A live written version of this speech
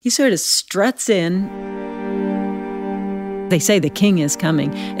He sort of struts in. They say the king is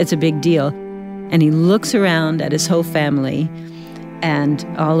coming. It's a big deal. And he looks around at his whole family and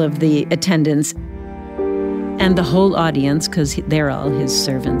all of the attendants and the whole audience, because they're all his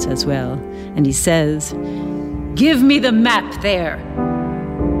servants as well. And he says, "Give me the map there."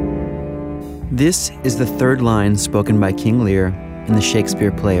 This is the third line spoken by King Lear in the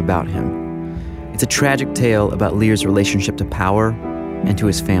Shakespeare play about him. It's a tragic tale about Lear's relationship to power and to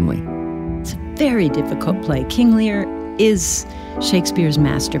his family. It's a very difficult play. King Lear is Shakespeare's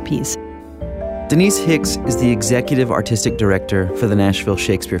masterpiece. Denise Hicks is the executive artistic director for the Nashville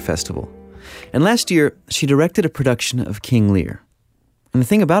Shakespeare Festival. And last year, she directed a production of King Lear. And the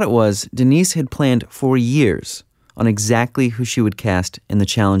thing about it was, Denise had planned for years on exactly who she would cast in the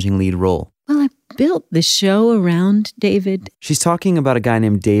challenging lead role. Well, I built the show around David. She's talking about a guy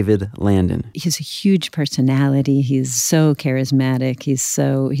named David Landon. He's a huge personality. He's so charismatic.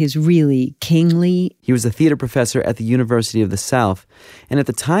 He's really kingly. He was a theater professor at the University of the South, and at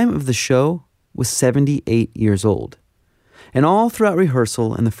the time of the show was 78 years old. And all throughout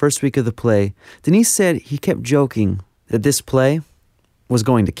rehearsal and the first week of the play, Denise said he kept joking that this play was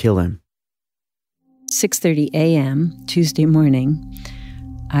going to kill him. 6:30 a.m., Tuesday morning,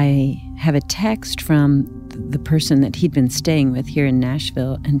 I have a text from the person that he'd been staying with here in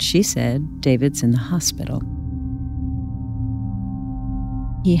Nashville, and she said, "David's in the hospital."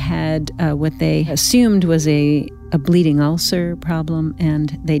 He had what they assumed was a bleeding ulcer problem,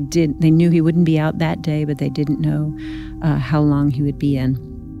 and they knew he wouldn't be out that day, but they didn't know how long he would be in.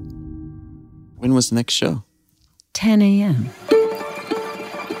 When was the next show? 10 a.m.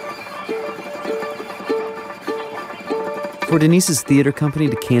 For Denise's theater company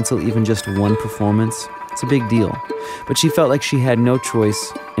to cancel even just one performance, it's a big deal. But she felt like she had no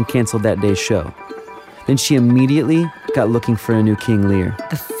choice and canceled that day's show. Then she immediately got looking for a new King Lear.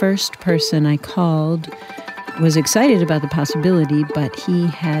 The first person I called was excited about the possibility, but he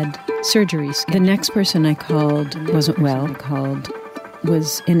had surgeries. The next person I called wasn't well.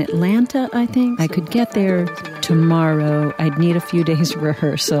 Was in Atlanta, I think. I could get there tomorrow. I'd need a few days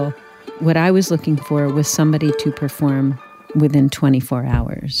rehearsal. What I was looking for was somebody to perform within 24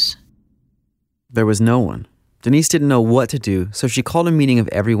 hours. There was no one. Denise didn't know what to do, so she called a meeting of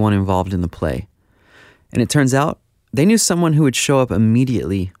everyone involved in the play. And it turns out they knew someone who would show up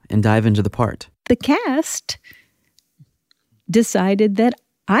immediately and dive into the part. The cast decided that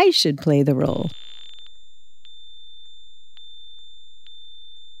I should play the role.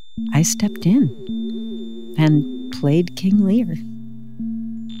 I stepped in and played King Lear.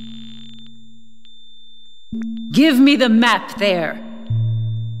 "Give me the map there."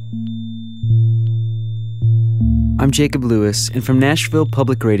 I'm Jacob Lewis, and from Nashville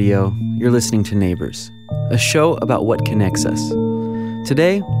Public Radio, you're listening to Neighbors, a show about what connects us.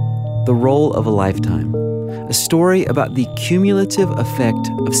 Today, the role of a lifetime, a story about the cumulative effect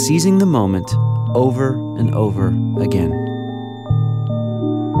of seizing the moment over and over again.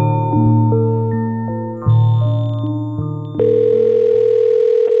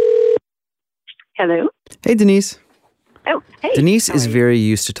 Hello? Hey, Denise. Oh, hey. Denise is very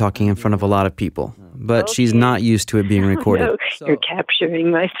used to talking in front of a lot of people, but she's not used to it being recorded. No, you're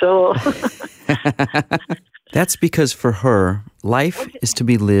capturing my soul. That's because for her, life is to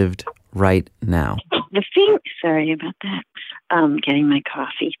be lived right now. Sorry about that. Getting my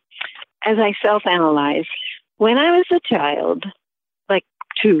coffee. As I self-analyze, when I was a child, like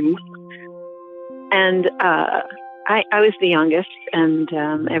 2, and I was the youngest, and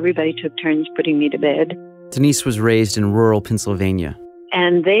everybody took turns putting me to bed. Denise was raised in rural Pennsylvania.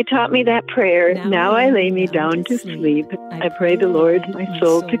 And they taught me that prayer, now I lay me down to sleep. I pray the Lord my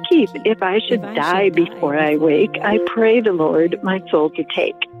soul to keep. If I should die before I wake, I pray the Lord my soul to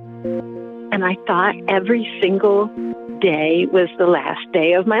take. And I thought every single day was the last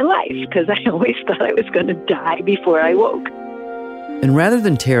day of my life, because I always thought I was going to die before I woke. And rather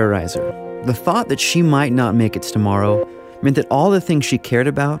than terrorize her, the thought that she might not make it to tomorrow meant that all the things she cared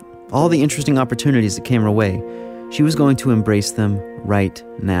about, all the interesting opportunities that came her way, she was going to embrace them right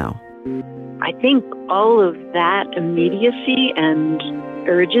now. I think all of that immediacy and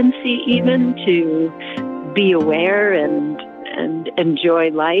urgency even to be aware and enjoy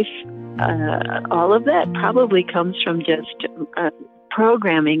life, all of that probably comes from just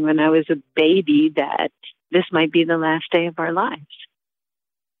programming when I was a baby that this might be the last day of our lives.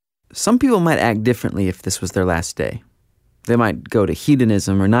 Some people might act differently if this was their last day. They might go to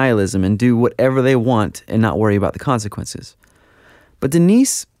hedonism or nihilism and do whatever they want and not worry about the consequences. But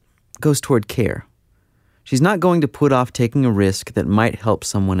Denise goes toward care. She's not going to put off taking a risk that might help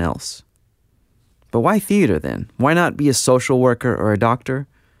someone else. But why theater then? Why not be a social worker or a doctor?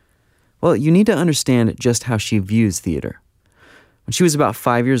 Well, you need to understand just how she views theater. When she was about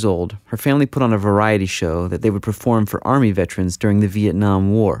 5 years old, her family put on a variety show that they would perform for Army veterans during the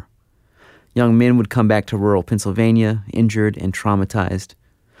Vietnam War. Young men would come back to rural Pennsylvania, injured and traumatized.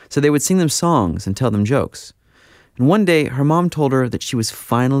 So they would sing them songs and tell them jokes. And one day, her mom told her that she was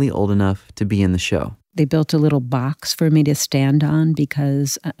finally old enough to be in the show. They built a little box for me to stand on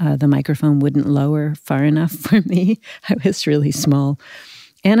because the microphone wouldn't lower far enough for me. I was really small.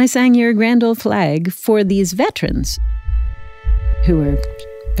 And I sang Your Grand Old Flag for these veterans who were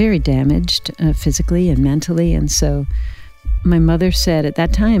very damaged physically and mentally. And so my mother said at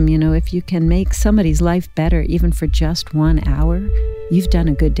that time, if you can make somebody's life better, even for just 1 hour, you've done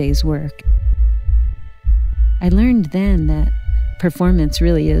a good day's work. I learned then that performance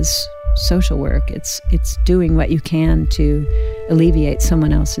really is social work. It's doing what you can to alleviate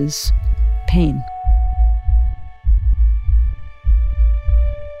someone else's pain.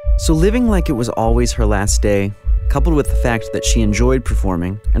 So living like it was always her last day, coupled with the fact that she enjoyed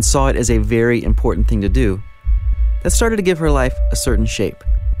performing and saw it as a very important thing to do, that started to give her life a certain shape.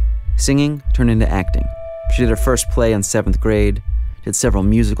 Singing turned into acting. She did her first play in 7th grade, did several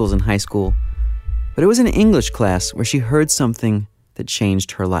musicals in high school, but it was in an English class where she heard something that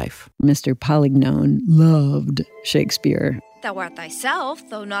changed her life. Mr. Polignon loved Shakespeare. Thou art thyself,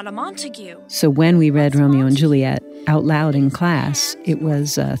 though not a Montague. So when we read Romeo and Juliet out loud in class, it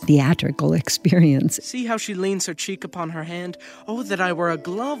was a theatrical experience. See how she leans her cheek upon her hand? Oh, that I were a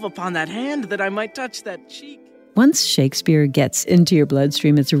glove upon that hand, that I might touch that cheek. Once Shakespeare gets into your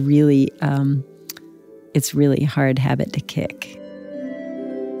bloodstream, it's a really hard habit to kick.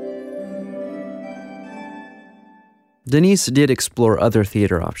 Denise did explore other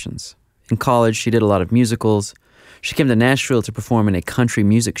theater options. In college, she did a lot of musicals. She came to Nashville to perform in a country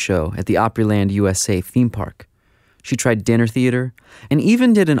music show at the Opryland USA theme park. She tried dinner theater and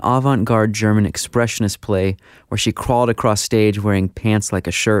even did an avant-garde German expressionist play where she crawled across stage wearing pants like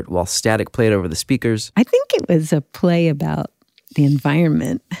a shirt while static played over the speakers. I think it was a play about the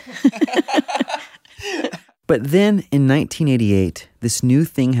environment. But then in 1988, this new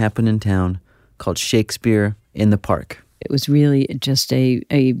thing happened in town called Shakespeare in the Park. It was really just a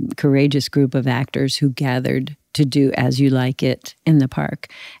courageous group of actors who gathered to do As You Like It in the park.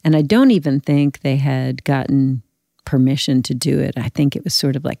 And I don't even think they had gotten permission to do it. I think it was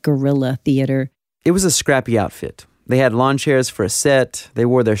sort of like guerrilla theater. It was a scrappy outfit. They had lawn chairs for a set, they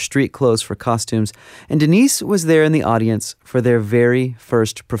wore their street clothes for costumes, and Denise was there in the audience for their very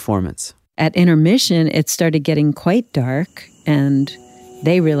first performance. At intermission, it started getting quite dark, and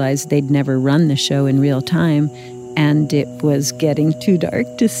they realized they'd never run the show in real time, and it was getting too dark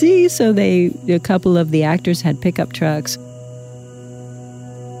to see, so a couple of the actors had pickup trucks,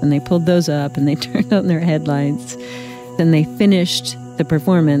 and they pulled those up, and they turned on their headlights. Then they finished the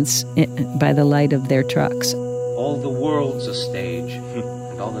performance by the light of their trucks. All the world's a stage,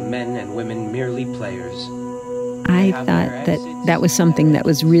 and all the men and women merely players. I thought that was something that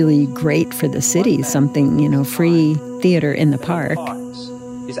was really great for the city, something, free theater in the park.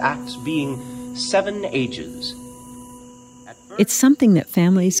 His acts being 7 ages. It's something that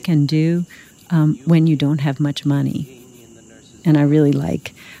families can do when you don't have much money. And I really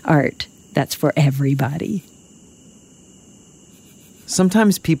like art that's for everybody.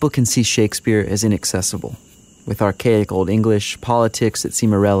 Sometimes people can see Shakespeare as inaccessible, with archaic Old English, politics that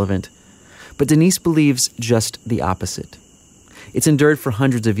seem irrelevant. But Denise believes just the opposite. It's endured for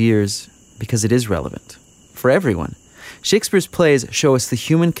hundreds of years because it is relevant for everyone. Shakespeare's plays show us the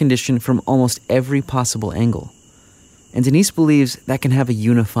human condition from almost every possible angle. And Denise believes that can have a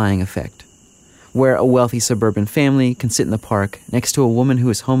unifying effect, where a wealthy suburban family can sit in the park next to a woman who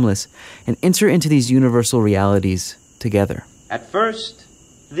is homeless and enter into these universal realities together. At first,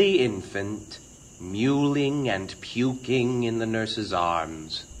 the infant, mewling and puking in the nurse's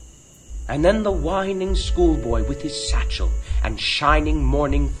arms. And then the whining schoolboy with his satchel and shining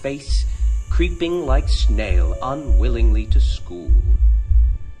morning face, creeping like snail unwillingly to school.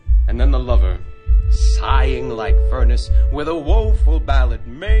 And then the lover, sighing like furnace, with a woeful ballad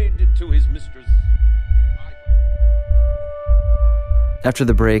made to his mistress. After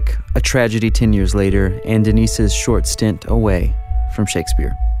the break, a tragedy 10 years later, and Denise's short stint away from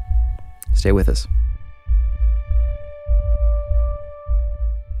Shakespeare. Stay with us.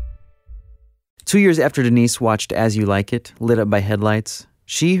 2 years after Denise watched As You Like It, lit up by headlights,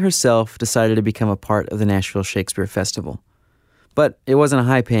 she herself decided to become a part of the Nashville Shakespeare Festival. But it wasn't a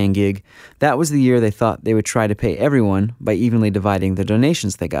high-paying gig. That was the year they thought they would try to pay everyone by evenly dividing the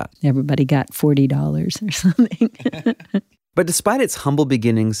donations they got. Everybody got $40 or something. But despite its humble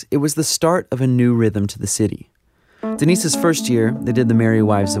beginnings, it was the start of a new rhythm to the city. Denise's first year, they did The Merry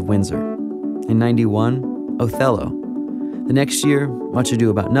Wives of Windsor. In 91, Othello. The next year, Much Ado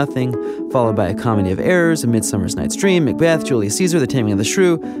About Nothing, followed by A Comedy of Errors, A Midsummer's Night's Dream, Macbeth, Julius Caesar, The Taming of the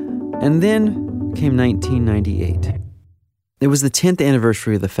Shrew, and then came 1998. It was the 10th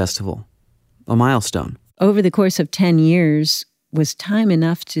anniversary of the festival, a milestone. Over the course of 10 years was time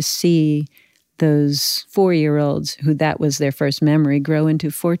enough to see those 4-year-olds who that was their first memory grow into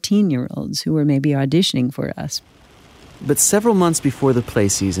 14-year-olds who were maybe auditioning for us. But several months before the play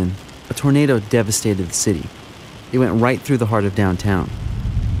season, a tornado devastated the city. It went right through the heart of downtown.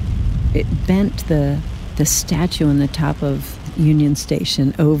 It bent the statue on the top of Union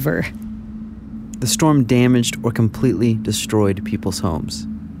Station over. The storm damaged or completely destroyed people's homes.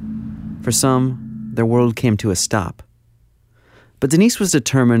 For some, their world came to a stop. But Denise was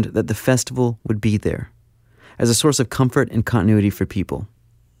determined that the festival would be there as a source of comfort and continuity for people.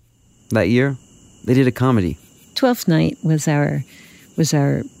 That year, they did a comedy. Twelfth Night was our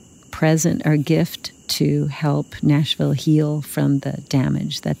present, our gift to help Nashville heal from the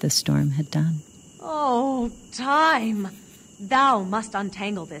damage that the storm had done. Oh, time! Thou must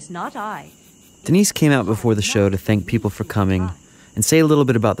untangle this, not I. Denise came out before the show to thank people for coming and say a little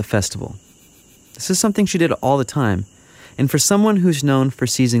bit about the festival. This is something she did all the time, and for someone who's known for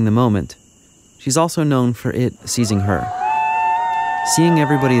seizing the moment, she's also known for it seizing her. Seeing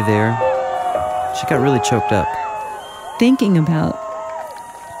everybody there, she got really choked up. Thinking about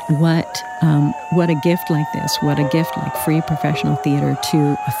what a gift like this, what a gift like free professional theater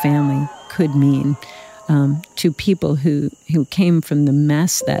to a family could mean to people who came from the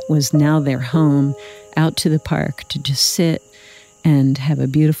mess that was now their home out to the park to just sit and have a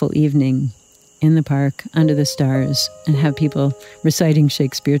beautiful evening in the park under the stars and have people reciting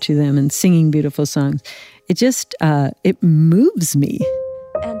Shakespeare to them and singing beautiful songs. It just, it moves me.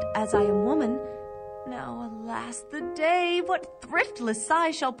 And as I am woman, now alas the day, what thriftless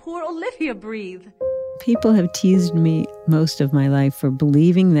sigh shall poor Olivia breathe? People have teased me most of my life for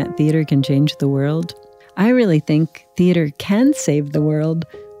believing that theater can change the world. I really think theater can save the world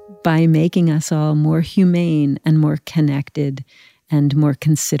by making us all more humane and more connected and more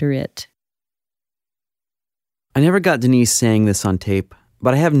considerate. I never got Denise saying this on tape,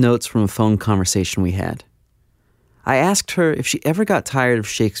 but I have notes from a phone conversation we had. I asked her if she ever got tired of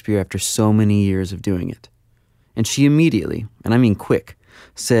Shakespeare after so many years of doing it. And she immediately, and I mean quick,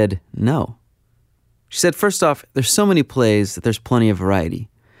 said no. She said, first off, there's so many plays that there's plenty of variety.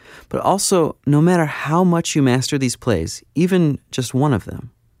 But also, no matter how much you master these plays, even just one of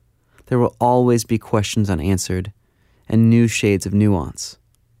them, there will always be questions unanswered and new shades of nuance.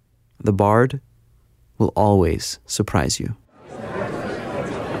 The Bard will always surprise you.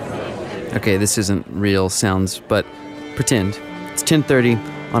 Okay, this isn't real sounds, but pretend. It's 10:30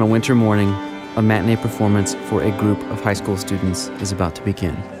 on a winter morning. A matinee performance for a group of high school students is about to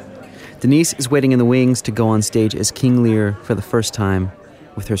begin. Denise is waiting in the wings to go on stage as King Lear for the first time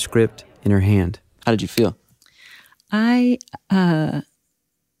with her script in her hand. How did you feel? I,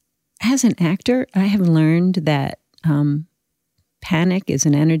 as an actor, I have learned that panic is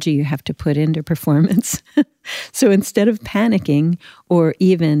an energy you have to put into performance. So instead of panicking or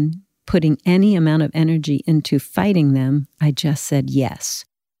even putting any amount of energy into fighting them, I just said yes.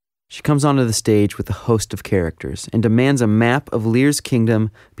 She comes onto the stage with a host of characters and demands a map of Lear's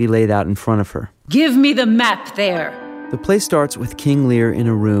kingdom be laid out in front of her. Give me the map there! The play starts with King Lear in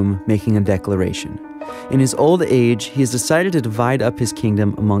a room making a declaration. In his old age, he has decided to divide up his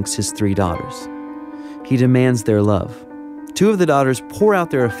kingdom amongst his 3 daughters. He demands their love. 2 of the daughters pour out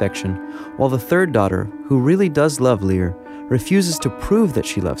their affection, while the 3rd daughter, who really does love Lear, refuses to prove that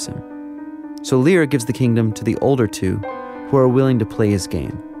she loves him. So Lear gives the kingdom to the older 2, who are willing to play his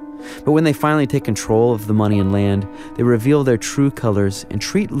game. But when they finally take control of the money and land, they reveal their true colors and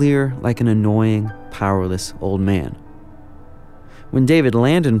treat Lear like an annoying, powerless old man. When David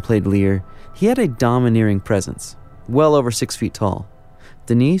Landon played Lear, he had a domineering presence, well over 6 feet tall.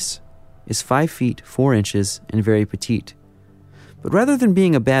 Denise is 5 feet 4 inches and very petite. But rather than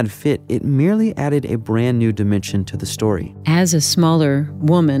being a bad fit, it merely added a brand new dimension to the story. As a smaller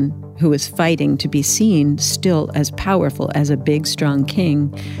woman who is fighting to be seen still as powerful as a big, strong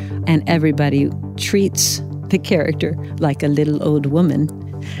king, and everybody treats the character like a little old woman,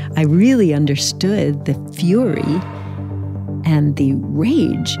 I really understood the fury and the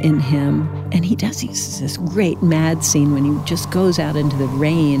rage in him. And he does this great mad scene when he just goes out into the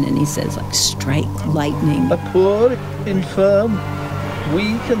rain and he says, like, strike lightning. A poor, infirm,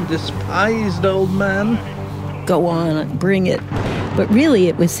 weak and despised old man. Go on, bring it. But really,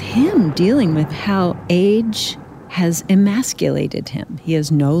 it was him dealing with how age has emasculated him. He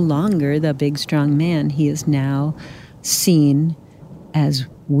is no longer the big, strong man. He is now seen as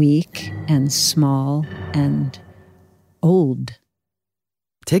weak and small and old.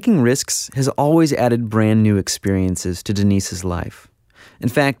 Taking risks has always added brand new experiences to Denise's life. In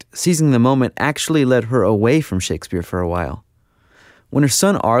fact, seizing the moment actually led her away from Shakespeare for a while. When her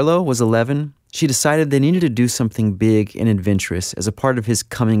son Arlo was 11, she decided they needed to do something big and adventurous as a part of his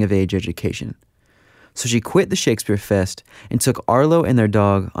coming-of-age education. So she quit the Shakespeare Fest and took Arlo and their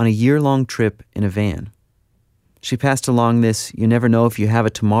dog on a year-long trip in a van. She passed along this "you never know if you have a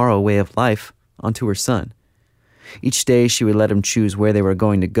tomorrow" way of life onto her son. Each day she would let him choose where they were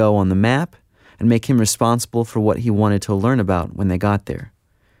going to go on the map and make him responsible for what he wanted to learn about when they got there.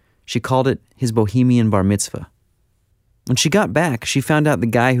 She called it his Bohemian Bar Mitzvah. When she got back, she found out the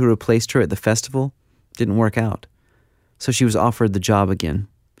guy who replaced her at the festival didn't work out. So she was offered the job again.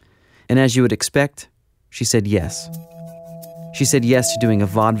 And as you would expect, she said yes. She said yes to doing a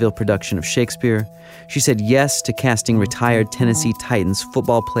vaudeville production of Shakespeare. She said yes to casting retired Tennessee Titans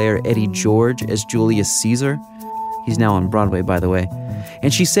football player Eddie George as Julius Caesar. He's now on Broadway, by the way.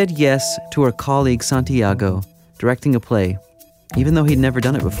 And she said yes to her colleague Santiago directing a play, even though he'd never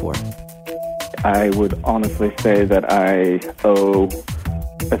done it before. I would honestly say that I owe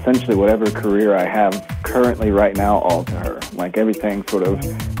essentially whatever career I have currently right now all to her. Like, everything sort of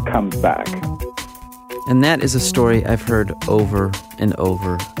comes back. And that is a story I've heard over and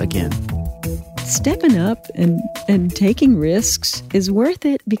over again. Stepping up and taking risks is worth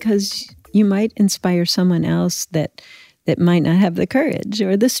it because you might inspire someone else that might not have the courage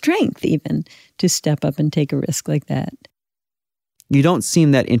or the strength even to step up and take a risk like that. You don't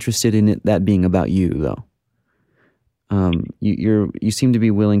seem that interested in it, that being about you, though. You seem to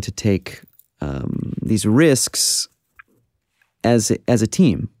be willing to take these risks as a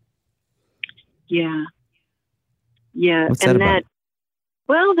team. Yeah. What's that about?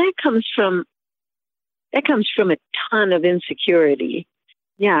 That comes from a ton of insecurity.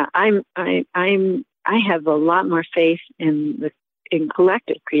 Yeah, I have a lot more faith in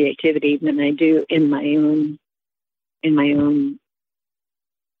collective creativity than I do in my own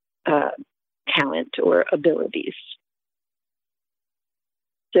talent or abilities.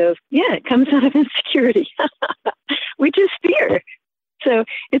 So yeah, it comes out of insecurity, which is fear. So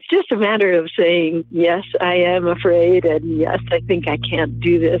it's just a matter of saying, yes, I am afraid, and yes, I think I can't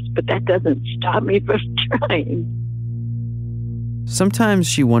do this, but that doesn't stop me from trying. Sometimes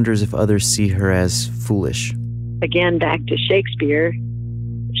she wonders if others see her as foolish. Again, back to Shakespeare.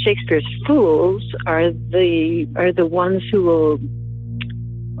 Shakespeare's fools are the ones who will,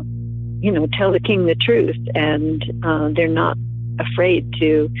 tell the king the truth, and they're not afraid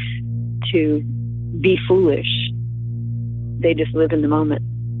to be foolish. They just live in the moment.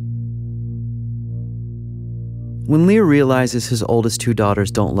 When Lear realizes his oldest two daughters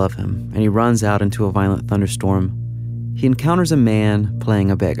don't love him, and he runs out into a violent thunderstorm, he encounters a man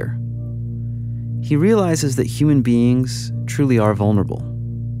playing a beggar. He realizes that human beings truly are vulnerable.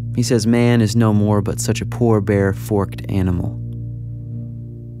 He says man is no more but such a poor, bare, forked animal.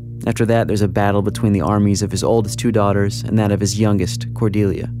 After that, there's a battle between the armies of his oldest two daughters and that of his youngest,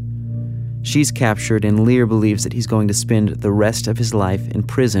 Cordelia. She's captured, and Lear believes that he's going to spend the rest of his life in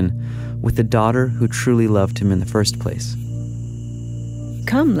prison with the daughter who truly loved him in the first place.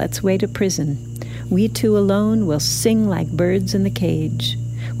 Come, let's way to prison. We two alone will sing like birds in the cage.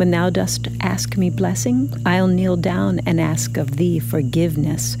 When thou dost ask me blessing, I'll kneel down and ask of thee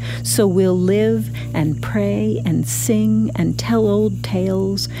forgiveness. So we'll live and pray and sing and tell old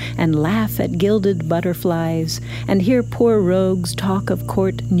tales and laugh at gilded butterflies and hear poor rogues talk of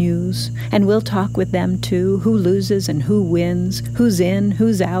court news. And we'll talk with them too, who loses and who wins, who's in,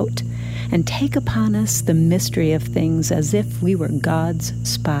 who's out, and take upon us the mystery of things as if we were God's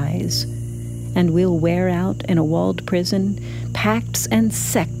spies. And we'll wear out in a walled prison pacts and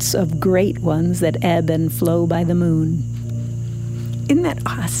sects of great ones that ebb and flow by the moon. Isn't that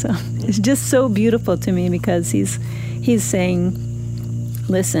awesome? It's just so beautiful to me because he's saying,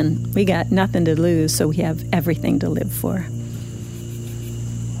 listen, we got nothing to lose, so we have everything to live for.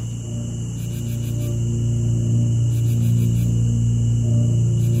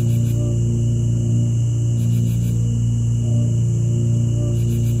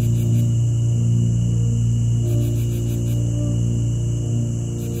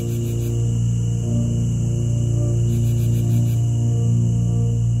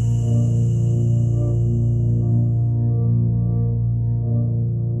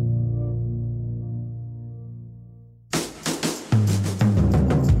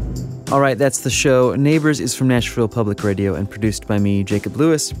 All right, that's the show. Neighbors is from Nashville Public Radio and produced by me, Jacob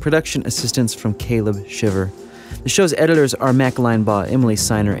Lewis. Production assistance from Caleb Shiver. The show's editors are Mac Linebaugh, Emily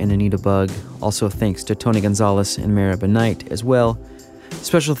Siner, and Anita Bugg. Also thanks to Tony Gonzalez and Mara Benight as well.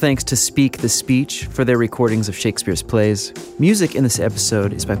 Special thanks to Speak the Speech for their recordings of Shakespeare's plays. Music in this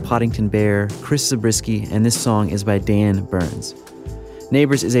episode is by Poddington Bear, Chris Zabriskie, and this song is by Dan Burns.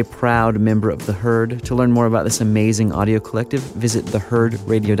 Neighbors is a proud member of The Herd. To learn more about this amazing audio collective, visit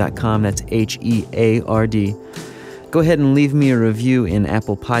theherdradio.com. That's HEARD. Go ahead and leave me a review in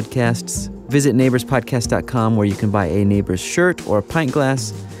Apple Podcasts. Visit neighborspodcast.com where you can buy a Neighbors shirt or a pint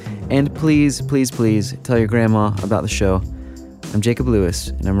glass. And please, please, please tell your grandma about the show. I'm Jacob Lewis,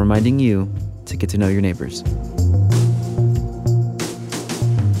 and I'm reminding you to get to know your neighbors.